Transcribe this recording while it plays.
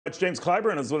James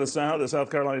Clyburn is with us now, the South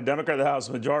Carolina Democrat, the House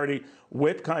Majority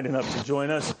Whip, kind enough to join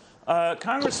us.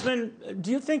 Congressman,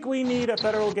 do you think we need a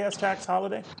federal gas tax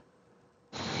holiday?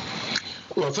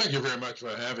 Well, thank you very much for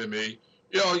having me.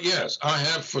 Yes, I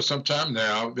have for some time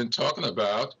now been talking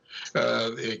about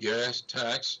a gas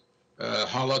tax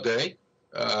holiday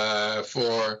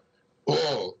for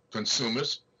all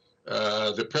consumers.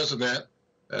 The president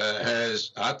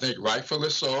has, I think rightfully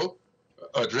so,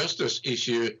 addressed this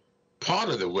issue part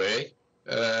of the way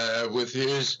with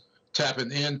his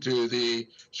tapping into the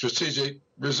strategic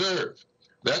reserve.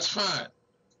 That's fine,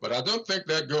 but I don't think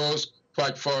that goes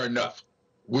quite far enough.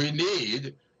 We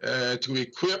need to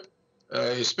equip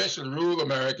especially rural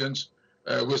Americans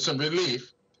with some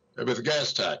relief with the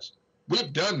gas tax.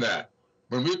 We've done that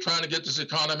when we were trying to get this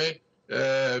economy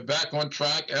back on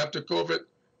track after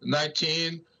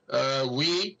COVID-19.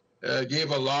 We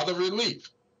gave a lot of relief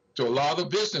to a lot of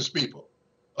business people,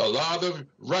 a lot of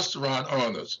restaurant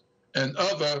owners, and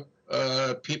other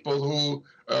people who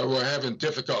were having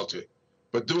difficulty.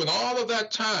 But during all of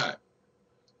that time,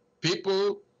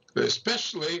 people,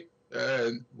 especially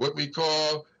what we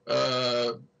call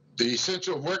the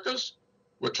essential workers,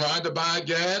 were trying to buy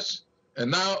gas,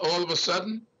 and now all of a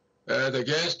sudden the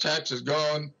gas tax is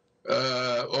gone,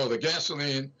 or the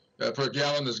gasoline per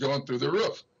gallon is going through the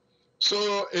roof.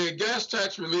 So a gas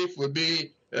tax relief would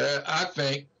be, I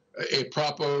think, a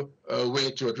proper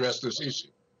way to address this issue.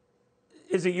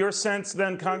 Is it your sense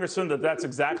then, Congressman, that that's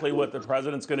exactly what the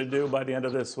president's going to do by the end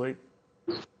of this week?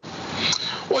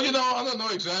 Well, I don't know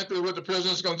exactly what the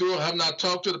president's going to do. I have not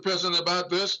talked to the president about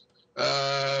this,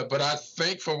 but I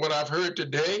think from what I've heard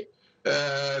today,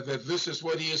 that this is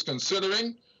what he is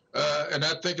considering, and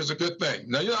I think is a good thing.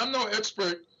 Now, I'm no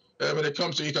expert when it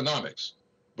comes to economics,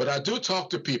 but I do talk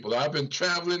to people. I've been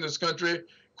traveling this country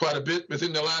quite a bit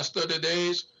within the last 30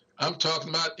 days. I'm talking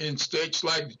about in states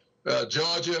like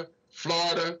Georgia,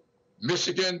 Florida,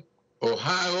 Michigan,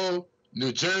 Ohio,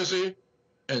 New Jersey,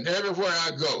 and everywhere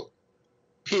I go,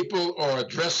 people are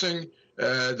addressing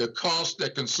the cost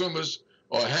that consumers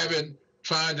are having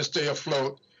trying to stay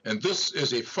afloat, and this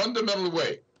is a fundamental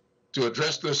way to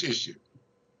address this issue.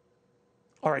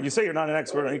 All right, you say you're not an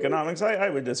expert on economics. I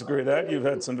would disagree with that. You've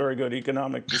had some very good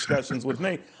economic discussions with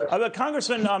me. But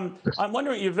Congressman, I'm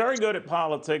wondering, you're very good at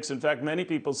politics. In fact, many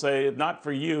people say if not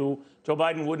for you, Joe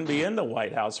Biden wouldn't be in the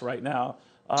White House right now.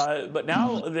 But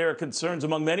now there are concerns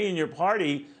among many in your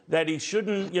party that he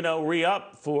shouldn't,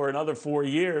 re-up for another 4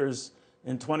 years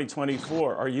in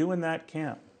 2024. Are you in that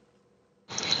camp?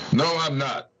 No, I'm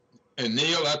not. And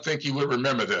Neil, I think you would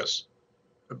remember this.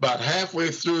 About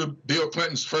halfway through Bill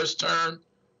Clinton's first term,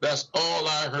 that's all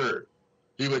I heard.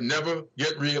 He would never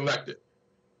get reelected,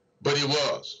 but he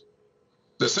was.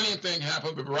 The same thing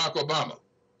happened with Barack Obama.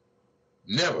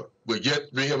 Never would get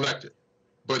reelected,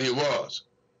 but he was.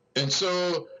 And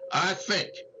so I think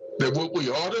that what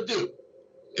we ought to do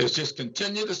is just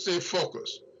continue to stay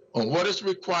focused on what is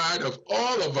required of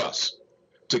all of us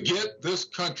to get this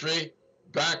country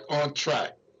back on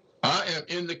track. I am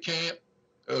in the camp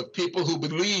of people who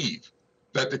believe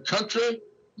that the country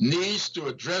needs to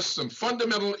address some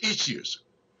fundamental issues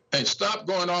and stop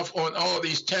going off on all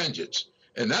these tangents.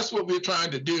 And that's what we're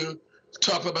trying to do,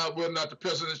 talk about whether or not the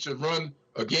president should run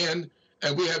again,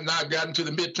 and we have not gotten to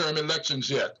the midterm elections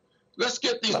yet. Let's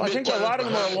get these. Well, I think a lot of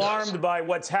them are alarmed by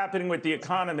what's happening with the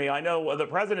economy. I know the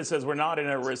president says we're not in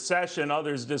a recession.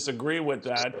 Others disagree with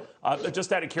that.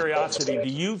 Just out of curiosity, do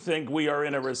you think we are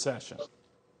in a recession?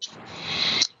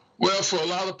 Well, for a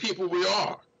lot of people, we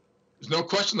are. There's no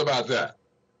question about that.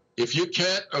 If you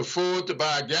can't afford to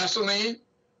buy gasoline,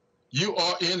 you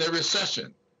are in a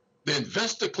recession. The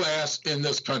investor class in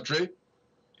this country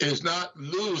is not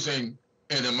losing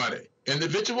any money.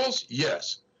 Individuals,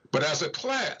 yes. But as a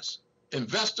class,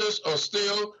 investors are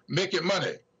still making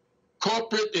money.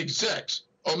 Corporate execs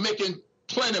are making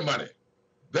plenty of money.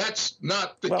 That's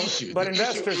not the issue. But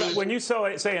investors, when you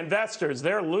say investors,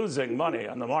 they're losing money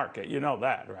on the market. You know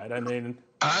that, right? I mean,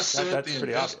 I said that's the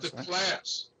pretty investor obvious, right?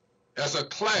 class. As a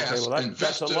class, okay, well,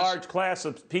 investors. That's a large class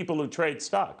of people who trade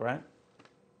stock, right?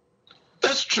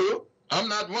 That's true. I'm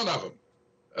not one of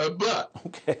them. But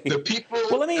okay. The people.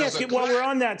 Well, let me ask you, while we're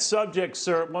on that subject,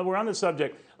 sir, while we're on the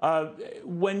subject,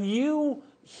 when you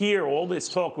hear all this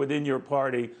talk within your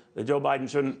party that Joe Biden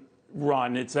shouldn't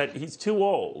run, it's that he's too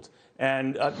old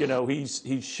and, he's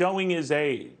showing his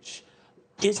age.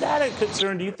 Is that a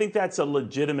concern? Do you think that's a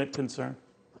legitimate concern?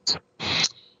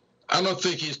 I don't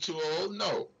think he's too old,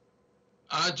 no.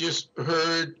 I just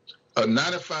heard a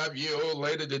 95-year-old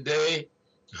lady today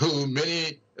who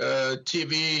many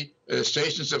TV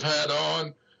stations have had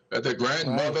on, the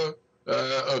grandmother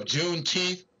of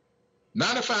Juneteenth.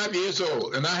 95 years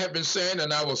old. And I have been saying,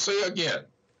 and I will say again,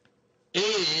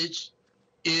 age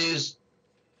is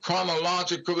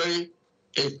chronologically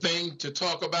a thing to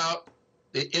talk about.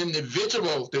 The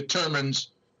individual determines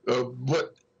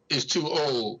what is too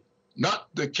old, not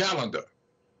the calendar.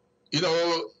 You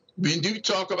know, when you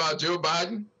talk about Joe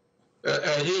Biden,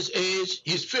 at his age,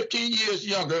 he's 15 years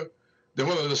younger than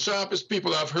one of the sharpest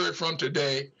people I've heard from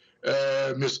today.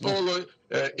 Miss Ola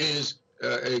is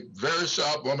a very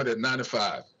sharp woman at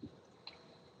 95.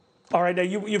 All right, now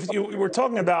you were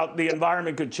talking about the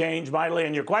environment could change mightily,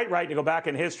 and you're quite right to go back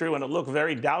in history when it looked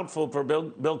very doubtful for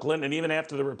Bill Clinton, even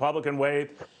after the Republican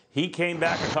wave. He came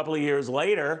back a couple of years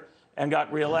later and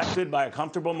got reelected by a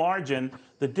comfortable margin.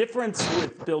 The difference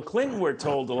with Bill Clinton, we're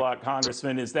told a lot,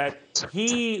 Congressman, is that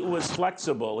he was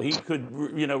flexible. He could,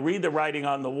 read the writing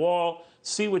on the wall,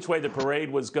 see which way the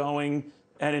parade was going,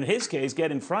 and in his case,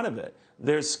 get in front of it.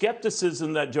 There's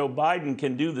skepticism that Joe Biden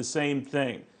can do the same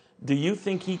thing. Do you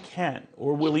think he can,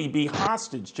 or will he be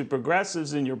hostage to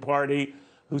progressives in your party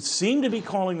who seem to be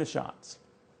calling the shots?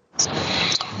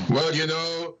 Well,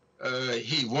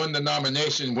 he won the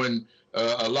nomination when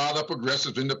a lot of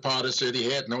progressives in the party said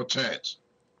he had no chance.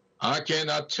 I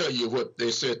cannot tell you what they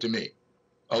said to me.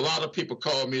 A lot of people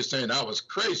called me saying I was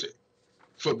crazy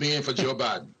for being for Joe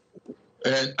Biden.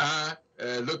 And I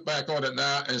look back on it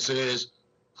now and says,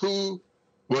 who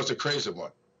was the crazy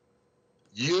one?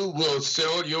 You will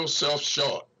sell yourself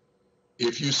short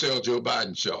if you sell Joe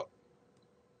Biden short.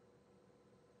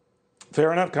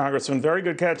 Fair enough, Congressman. Very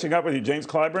good catching up with you. James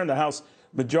Clyburn, the House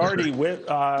Majority Whip,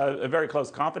 a very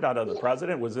close confidant of the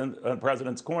president, was in the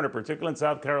president's corner, particularly in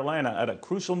South Carolina, at a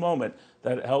crucial moment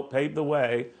that helped pave the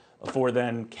way for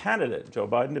then candidate Joe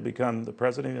Biden to become the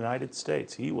president of the United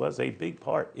States. He was a big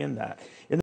part in that.